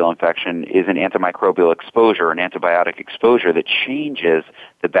 difficile infection is an antimicrobial exposure, an antibiotic exposure that changes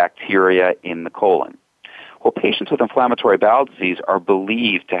the bacteria in the colon. Well, patients with inflammatory bowel disease are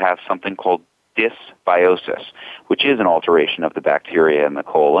believed to have something called dysbiosis, which is an alteration of the bacteria in the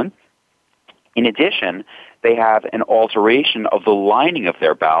colon. In addition, they have an alteration of the lining of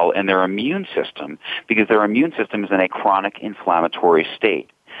their bowel and their immune system, because their immune system is in a chronic inflammatory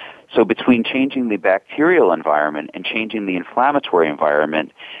state. So between changing the bacterial environment and changing the inflammatory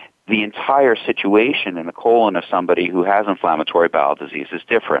environment, the entire situation in the colon of somebody who has inflammatory bowel disease is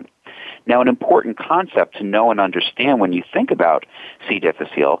different. Now, an important concept to know and understand when you think about C.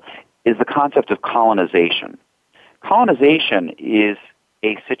 difficile is the concept of colonization. Colonization is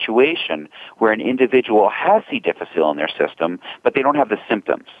a situation where an individual has C. difficile in their system, but they don't have the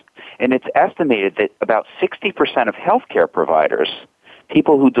symptoms. And it's estimated that about 60% of healthcare providers,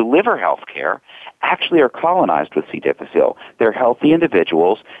 people who deliver healthcare, actually are colonized with C. difficile. They're healthy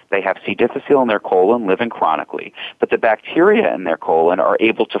individuals. They have C. difficile in their colon, living chronically, but the bacteria in their colon are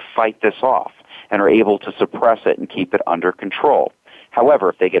able to fight this off and are able to suppress it and keep it under control. However,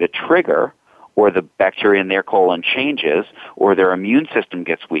 if they get a trigger, or the bacteria in their colon changes, or their immune system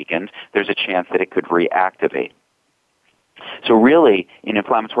gets weakened, there's a chance that it could reactivate. So really, in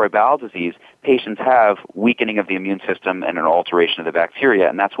inflammatory bowel disease, patients have weakening of the immune system and an alteration of the bacteria,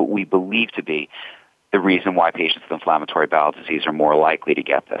 and that's what we believe to be the reason why patients with inflammatory bowel disease are more likely to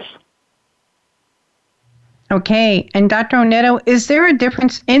get this. Okay, and Dr. Onetto, is there a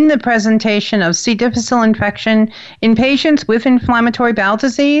difference in the presentation of C. difficile infection in patients with inflammatory bowel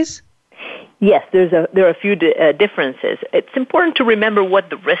disease? Yes, there are a few differences. It's important to remember what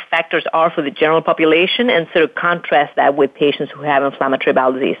the risk factors are for the general population and sort of contrast that with patients who have inflammatory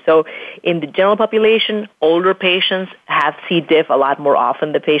bowel disease. So in the general population, older patients have C. diff a lot more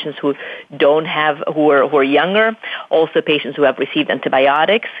often than patients who don't have, who are younger. Also, patients who have received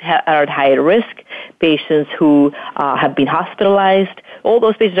antibiotics are at higher risk. Patients who have been hospitalized, all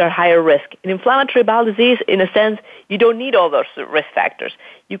those patients are at higher risk. In inflammatory bowel disease, in a sense, you don't need all those risk factors.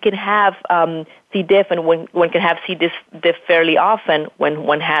 You can have C. diff, and one can have C. diff fairly often when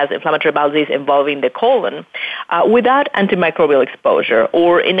one has inflammatory bowel disease involving the colon without antimicrobial exposure,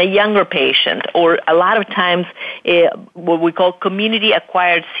 or in a younger patient, or a lot of times what we call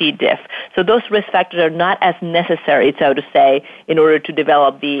community-acquired C. diff. So those risk factors are not as necessary, so to say, in order to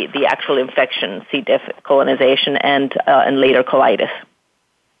develop the actual infection, C. diff, colonization, and later colitis.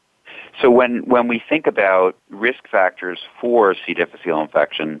 So when we think about risk factors for C. difficile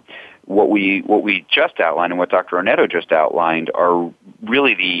infection, what we just outlined and what Dr. Onetto just outlined are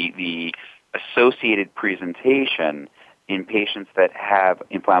really the associated presentation in patients that have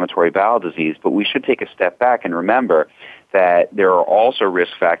inflammatory bowel disease. But we should take a step back and remember that there are also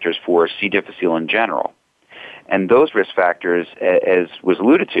risk factors for C. difficile in general. And those risk factors, as was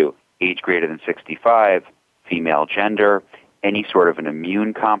alluded to, age greater than 65, female gender, any sort of an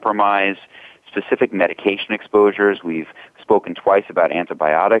immune compromise, specific medication exposures. We've spoken twice about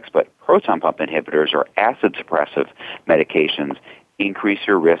antibiotics, but proton pump inhibitors or acid suppressive medications increase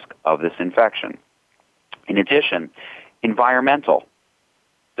your risk of this infection. In addition, environmental.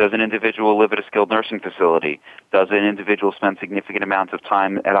 Does an individual live at a skilled nursing facility? Does an individual spend significant amounts of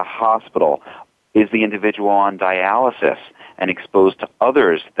time at a hospital? Is the individual on dialysis and exposed to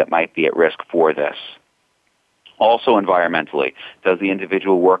others that might be at risk for this? Also environmentally, does the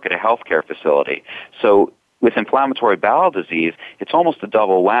individual work at a healthcare facility? So with inflammatory bowel disease, it's almost a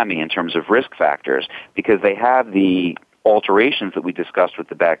double whammy in terms of risk factors, because they have the alterations that we discussed with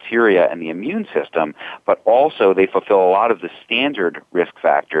the bacteria and the immune system, but also they fulfill a lot of the standard risk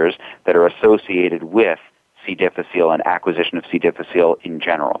factors that are associated with C. difficile and acquisition of C. difficile in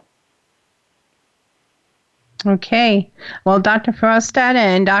general. Okay. Well, Dr. Feuerstadt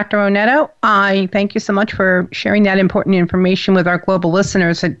and Dr. Onetto, I thank you so much for sharing that important information with our global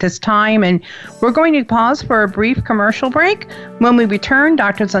listeners at this time. And we're going to pause for a brief commercial break. When we return,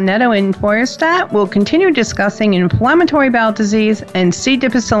 Drs. Onetto and Feuerstadt will continue discussing inflammatory bowel disease and C.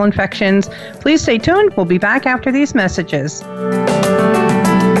 difficile infections. Please stay tuned. We'll be back after these messages.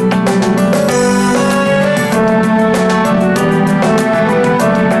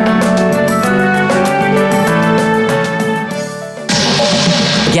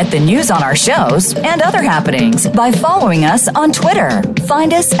 Get the news on our shows and other happenings by following us on Twitter.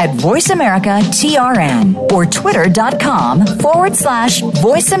 Find us at VoiceAmericaTRN or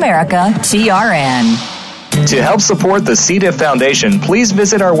twitter.com/VoiceAmericaTRN. To help support the C. diff Foundation, please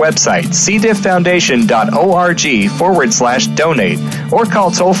visit our website, cdifffoundation.org/donate, or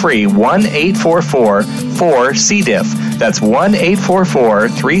call toll-free 1-844-4-C-DIFF. That's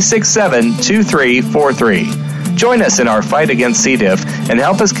 1-844-367-2343. Join us in our fight against C. diff and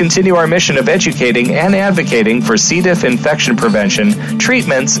help us continue our mission of educating and advocating for C. diff infection prevention,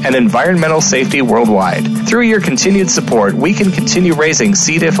 treatments, and environmental safety worldwide. Through your continued support, we can continue raising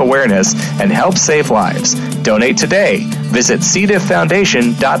C. diff awareness and help save lives. Donate today. Visit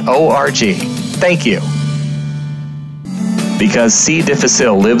cdifffoundation.org. Thank you. Because C.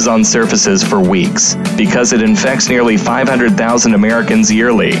 difficile lives on surfaces for weeks, because it infects nearly 500,000 Americans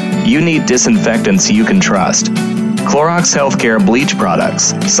yearly, you need disinfectants you can trust. Clorox Healthcare bleach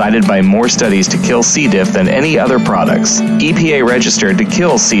products, cited by more studies to kill C. diff than any other products. EPA registered to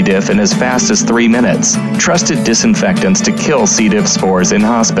kill C. diff in as fast as 3 minutes. Trusted disinfectants to kill C. diff spores in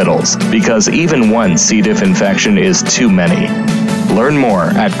hospitals, because even one C. diff infection is too many. Learn more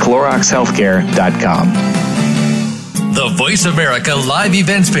at CloroxHealthcare.com. The Voice America Live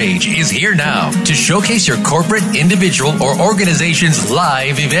Events page is here now to showcase your corporate, individual, or organization's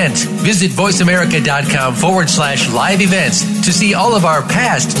live event. Visit voiceamerica.com/live events to see all of our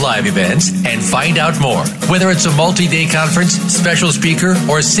past live events and find out more. Whether it's a multi-day conference, special speaker,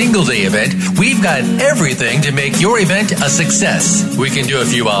 or single-day event, we've got everything to make your event a success. We can do a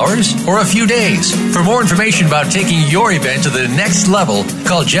few hours or a few days. For more information about taking your event to the next level,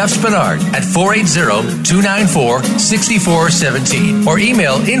 call Jeff Spinard at 480-294-6417 or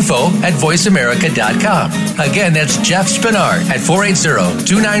email info@voiceamerica.com. Again, that's Jeff Spinard at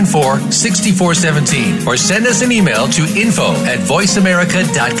 480-294-6417 or send us an email to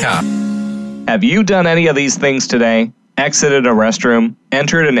info@voiceamerica.com. Have you done any of these things today? Exited a restroom,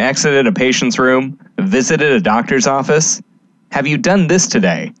 entered and exited a patient's room, visited a doctor's office? Have you done this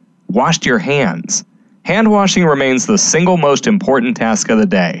today? Washed your hands? Hand washing remains the single most important task of the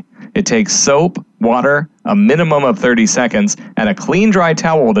day. It takes soap, water, a minimum of 30 seconds, and a clean, dry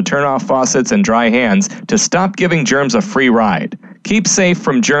towel to turn off faucets and dry hands to stop giving germs a free ride. Keep safe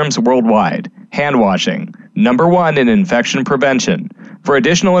from germs worldwide. Hand washing, #1 in infection prevention. For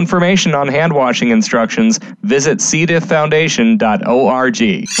additional information on hand washing instructions, visit cdifffoundation.org.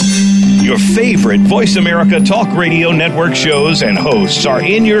 Your favorite Voice America Talk Radio Network shows and hosts are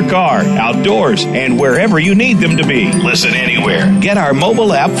in your car, outdoors, and wherever you need them to be. Listen anywhere. Get our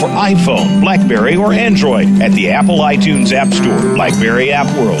mobile app for iPhone, BlackBerry, or Android at the Apple iTunes App Store, BlackBerry App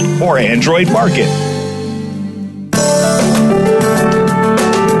World, or Android Market.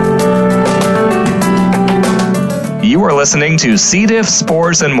 You are listening to C. diff,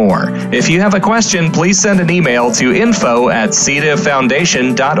 spores, and more. If you have a question, please send an email to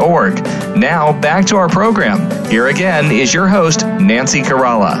info@cdifffoundation.org. Now, back to our program. Here again is your host, Nancy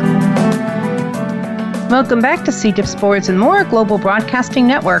Caralla. Welcome back to C. diff, spores, and more, Global Broadcasting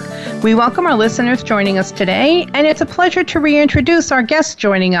Network. We welcome our listeners joining us today, and it's a pleasure to reintroduce our guest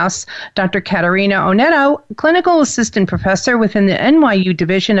joining us, Dr. Caterina Onetto, Clinical Assistant Professor within the NYU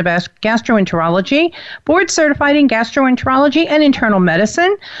Division of Gastroenterology, Board Certified in Gastroenterology and Internal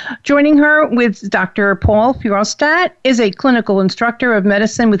Medicine. Joining her with Dr. Paul Feuerstadt is a Clinical Instructor of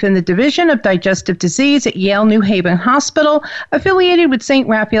Medicine within the Division of Digestive Disease at Yale New Haven Hospital, affiliated with St.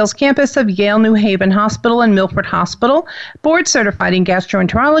 Raphael's campus of Yale New Haven Hospital and Milford Hospital, Board Certified in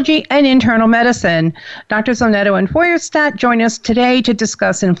Gastroenterology and Internal Medicine. Drs. Onetto and Feuerstadt join us today to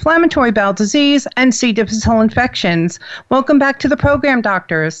discuss inflammatory bowel disease and C. difficile infections. Welcome back to the program,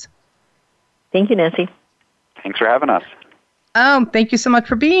 doctors. Thank you, Nancy. Thanks for having us. Thank you so much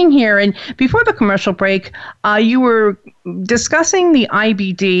for being here. And before the commercial break, you were discussing the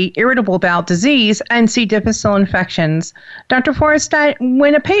IBD, irritable bowel disease, and C. difficile infections. Dr. Feuerstadt,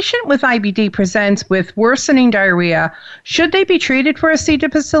 when a patient with IBD presents with worsening diarrhea, should they be treated for a C.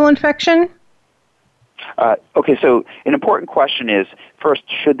 difficile infection? Okay, so an important question is, first,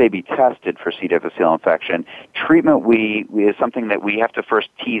 should they be tested for C. difficile infection? Treatment is something that we have to first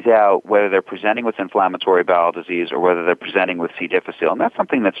tease out whether they're presenting with inflammatory bowel disease or whether they're presenting with C. difficile, and that's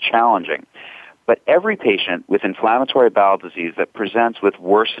something that's challenging. But every patient with inflammatory bowel disease that presents with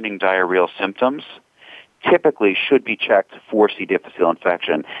worsening diarrheal symptoms typically should be checked for C. difficile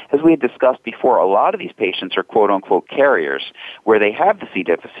infection. As we had discussed before, a lot of these patients are quote-unquote carriers, where they have the C.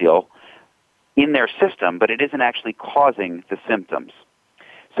 difficile in their system, but it isn't actually causing the symptoms.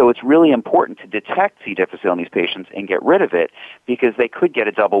 So it's really important to detect C. difficile in these patients and get rid of it, because they could get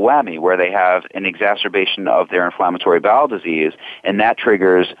a double whammy where they have an exacerbation of their inflammatory bowel disease, and that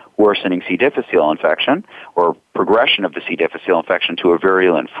triggers worsening C. difficile infection or progression of the C. difficile infection to a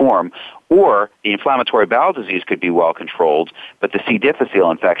virulent form, or the inflammatory bowel disease could be well controlled, but the C.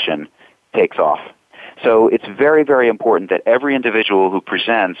 difficile infection takes off. So it's very, very important that every individual who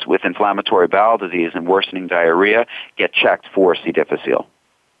presents with inflammatory bowel disease and worsening diarrhea get checked for C. difficile.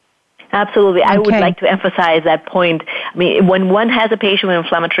 Absolutely. I would like to emphasize that point. I mean, when one has a patient with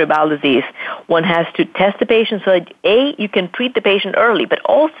inflammatory bowel disease, one has to test the patient so that, A, you can treat the patient early, but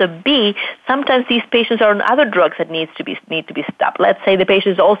also, B, sometimes these patients are on other drugs that need to be stopped. Let's say the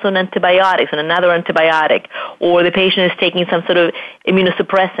patient is also on antibiotics and another antibiotic, or the patient is taking some sort of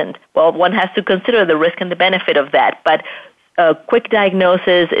immunosuppressant. Well, one has to consider the risk and the benefit of that. But a quick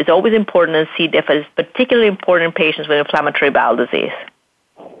diagnosis is always important, and C. diff is particularly important in patients with inflammatory bowel disease.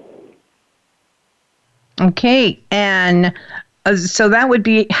 Okay, and so that would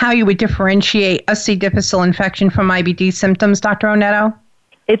be how you would differentiate a C. difficile infection from IBD symptoms, Dr. Onetto?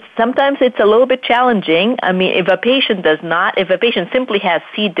 Sometimes it's a little bit challenging. I mean, if a patient simply has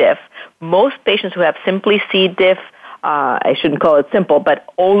C. diff, most patients who have simply C. diff, I shouldn't call it simple, but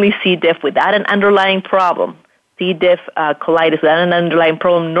only C. diff without an underlying problem, C. diff colitis without an underlying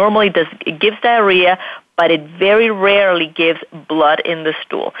problem, normally it gives diarrhea, but it very rarely gives blood in the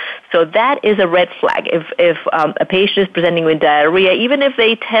stool. So that is a red flag. If a patient is presenting with diarrhea, even if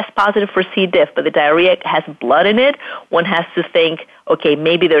they test positive for C. diff, but the diarrhea has blood in it, one has to think, okay,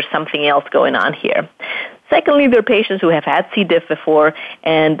 maybe there's something else going on here. Secondly, there are patients who have had C. diff before,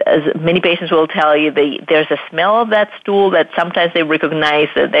 and as many patients will tell you, there's a smell of that stool that sometimes they recognize,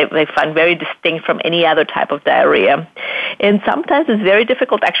 that they find very distinct from any other type of diarrhea. And sometimes it's very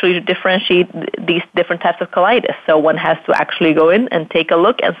difficult actually to differentiate these different types of colitis. So one has to actually go in and take a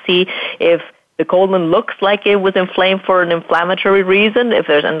look and see if the colon looks like it was inflamed for an inflammatory reason, if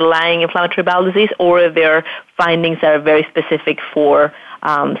there's underlying inflammatory bowel disease, or if there are findings that are very specific for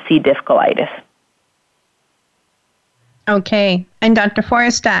C. diff colitis. Okay. And Dr.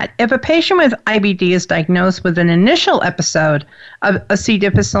 Feuerstadt, if a patient with IBD is diagnosed with an initial episode of a C.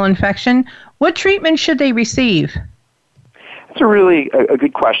 difficile infection, what treatment should they receive? That's a really a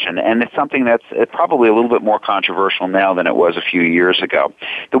good question, and it's something that's probably a little bit more controversial now than it was a few years ago.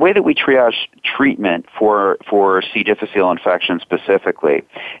 The way that we triage treatment for C. difficile infection specifically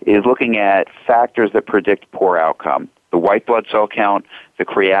is looking at factors that predict poor outcome. The white blood cell count, the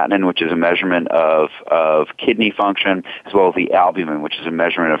creatinine, which is a measurement of kidney function, as well as the albumin, which is a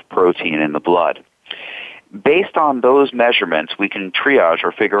measurement of protein in the blood. Based on those measurements, we can triage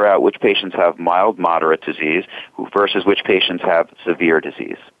or figure out which patients have mild, moderate disease versus which patients have severe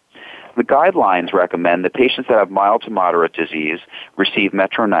disease. The guidelines recommend that patients that have mild to moderate disease receive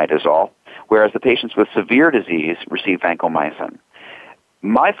metronidazole, whereas the patients with severe disease receive vancomycin.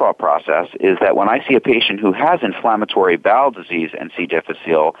 My thought process is that when I see a patient who has inflammatory bowel disease and C.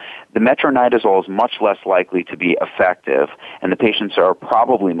 difficile, the metronidazole is much less likely to be effective, and the patients are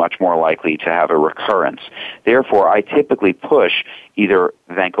probably much more likely to have a recurrence. Therefore, I typically push either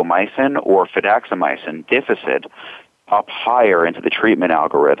vancomycin or fidaxomicin, Difficid, up higher into the treatment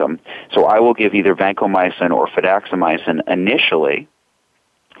algorithm. So I will give either vancomycin or fidaxomicin initially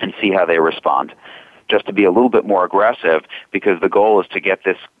and see how they respond, just to be a little bit more aggressive, because the goal is to get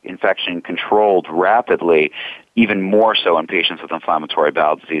this infection controlled rapidly, even more so in patients with inflammatory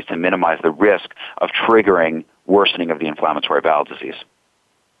bowel disease, to minimize the risk of triggering worsening of the inflammatory bowel disease.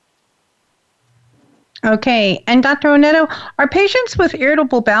 Okay. And Dr. Onetto, are patients with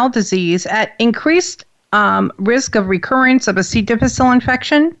irritable bowel disease at increased risk of recurrence of a C. difficile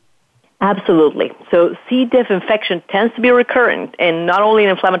infection? Absolutely. So C. diff infection tends to be recurrent, and not only in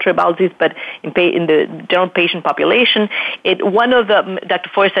inflammatory bowel disease, but in the general patient population. Dr.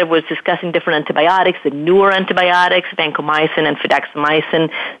 Feuerstadt was discussing different antibiotics. The newer antibiotics, vancomycin and fidaxomicin,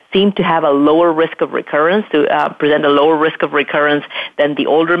 seem to have a lower risk of recurrence, to present a lower risk of recurrence than the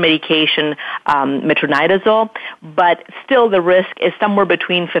older medication, metronidazole. But still, the risk is somewhere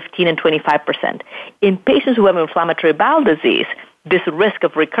between 15 and 25%. In patients who have inflammatory bowel disease, this risk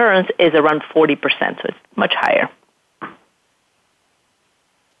of recurrence is around 40%, so it's much higher.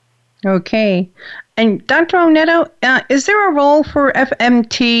 Okay. And Dr. Onetto, is there a role for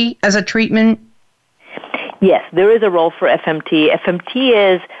FMT as a treatment? Yes, there is a role for FMT.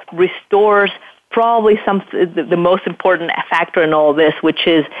 FMT restores probably the most important factor in all this, which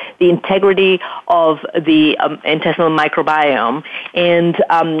is the integrity of the intestinal microbiome.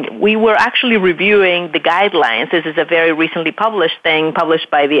 And we were actually reviewing the guidelines. This is a very recently published thing, published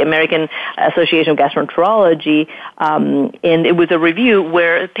by the American Association of Gastroenterology, and it was a review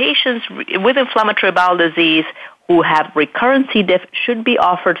where patients with inflammatory bowel disease who have recurrent C. diff should be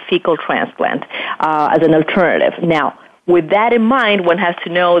offered fecal transplant as an alternative. Now, with that in mind, one has to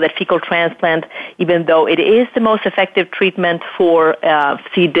know that fecal transplant, even though it is the most effective treatment for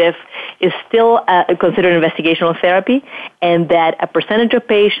C. diff, is still considered investigational therapy, and that a percentage of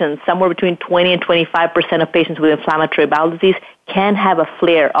patients, somewhere between 20 and 25% of patients with inflammatory bowel disease, can have a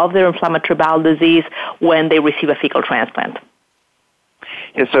flare of their inflammatory bowel disease when they receive a fecal transplant.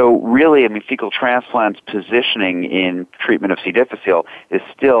 Yeah, so really, fecal transplant's positioning in treatment of C. difficile is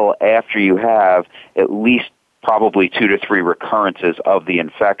still after you have at least probably 2 to 3 recurrences of the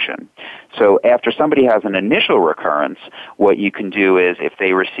infection. So after somebody has an initial recurrence, what you can do is, if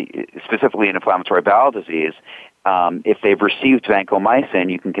they receive, specifically in inflammatory bowel disease, if they've received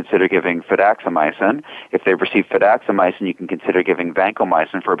vancomycin, you can consider giving fidaxomicin. If they've received fidaxomicin, you can consider giving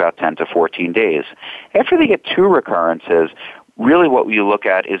vancomycin for about 10 to 14 days. After they get 2 recurrences, really what you look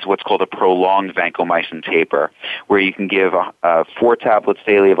at is what's called a prolonged vancomycin taper, where you can give 4 tablets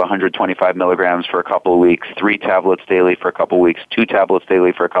daily of 125 milligrams for a couple of weeks, 3 tablets daily for a couple of weeks, 2 tablets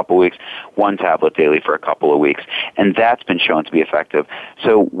daily for a couple of weeks, 1 tablet daily for a couple of weeks. And that's been shown to be effective.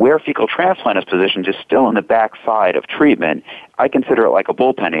 So where fecal transplant is positioned is still in the backside of treatment. I consider it like a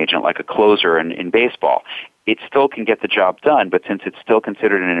bullpen agent, like a closer in baseball. It still can get the job done, but since it's still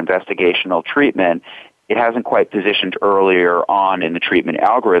considered an investigational treatment, it hasn't quite positioned earlier on in the treatment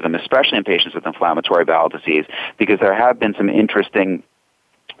algorithm, especially in patients with inflammatory bowel disease, because there have been some interesting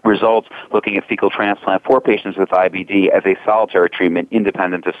results looking at fecal transplant for patients with IBD as a solitary treatment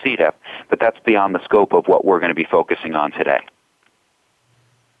independent of C. diff, but that's beyond the scope of what we're going to be focusing on today.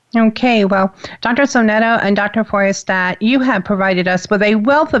 Okay, well, Dr. Sonnetto and Dr. Feuerstadt, you have provided us with a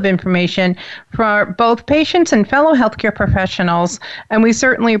wealth of information for both patients and fellow healthcare professionals, and we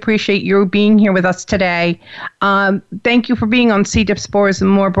certainly appreciate you being here with us today. Thank you for being on C. diff Spores and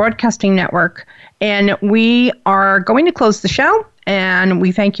More Broadcasting Network, and we are going to close the show. And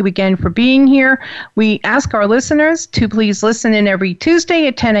we thank you again for being here. We ask our listeners to please listen in every Tuesday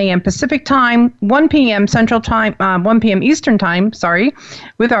at 10 a.m. Pacific Time, 1 p.m. Central Time, 1 p.m. Eastern Time,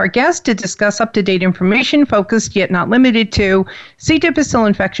 with our guest to discuss up-to-date information focused yet not limited to C. difficile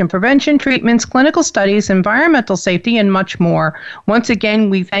infection prevention, treatments, clinical studies, environmental safety, and much more. Once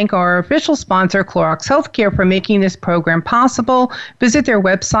again, we thank our official sponsor, Clorox Healthcare, for making this program possible. Visit their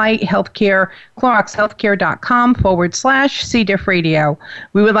website, cloroxhealthcare.com/C. diff Radio.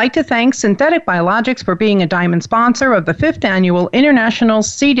 We would like to thank Synthetic Biologics for being a diamond sponsor of the 5th Annual International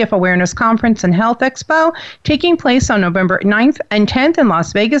C. diff Awareness Conference and Health Expo, taking place on November 9th and 10th in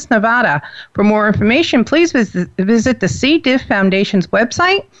Las Vegas, Nevada. For more information, please visit the C. diff Foundation's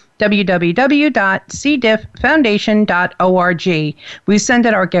website, www.cdifffoundation.org. We send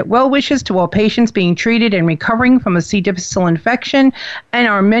out our get well wishes to all patients being treated and recovering from a C. difficile infection, and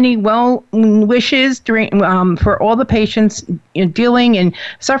our many well wishes for all the patients dealing and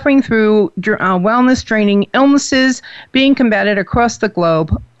suffering through wellness-draining illnesses being combated across the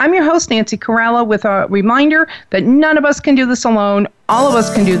globe. I'm your host, Nancy Caralla, with a reminder that none of us can do this alone. All of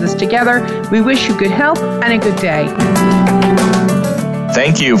us can do this together. We wish you good health and a good day.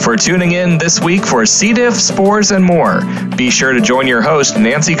 Thank you for tuning in this week for C. diff, Spores, and More. Be sure to join your host,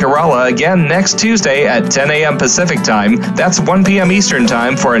 Nancy Caralla, again next Tuesday at 10 a.m. Pacific Time. That's 1 p.m. Eastern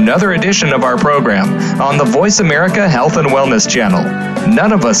Time for another edition of our program on the Voice America Health and Wellness Channel.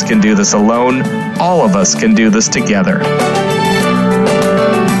 None of us can do this alone. All of us can do this together.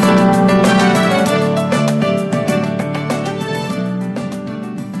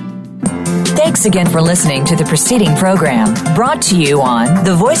 Thanks again for listening to the preceding program, brought to you on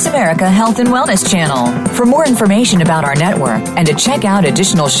the Voice America Health and Wellness Channel. For more information about our network and to check out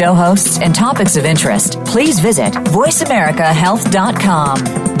additional show hosts and topics of interest, please visit voiceamericahealth.com.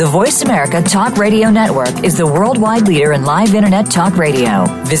 The Voice America Talk Radio Network is the worldwide leader in live Internet talk radio.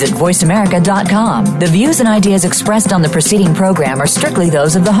 Visit voiceamerica.com. The views and ideas expressed on the preceding program are strictly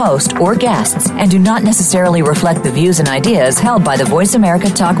those of the host or guests and do not necessarily reflect the views and ideas held by the Voice America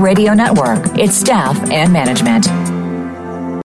Talk Radio Network, its staff, and management.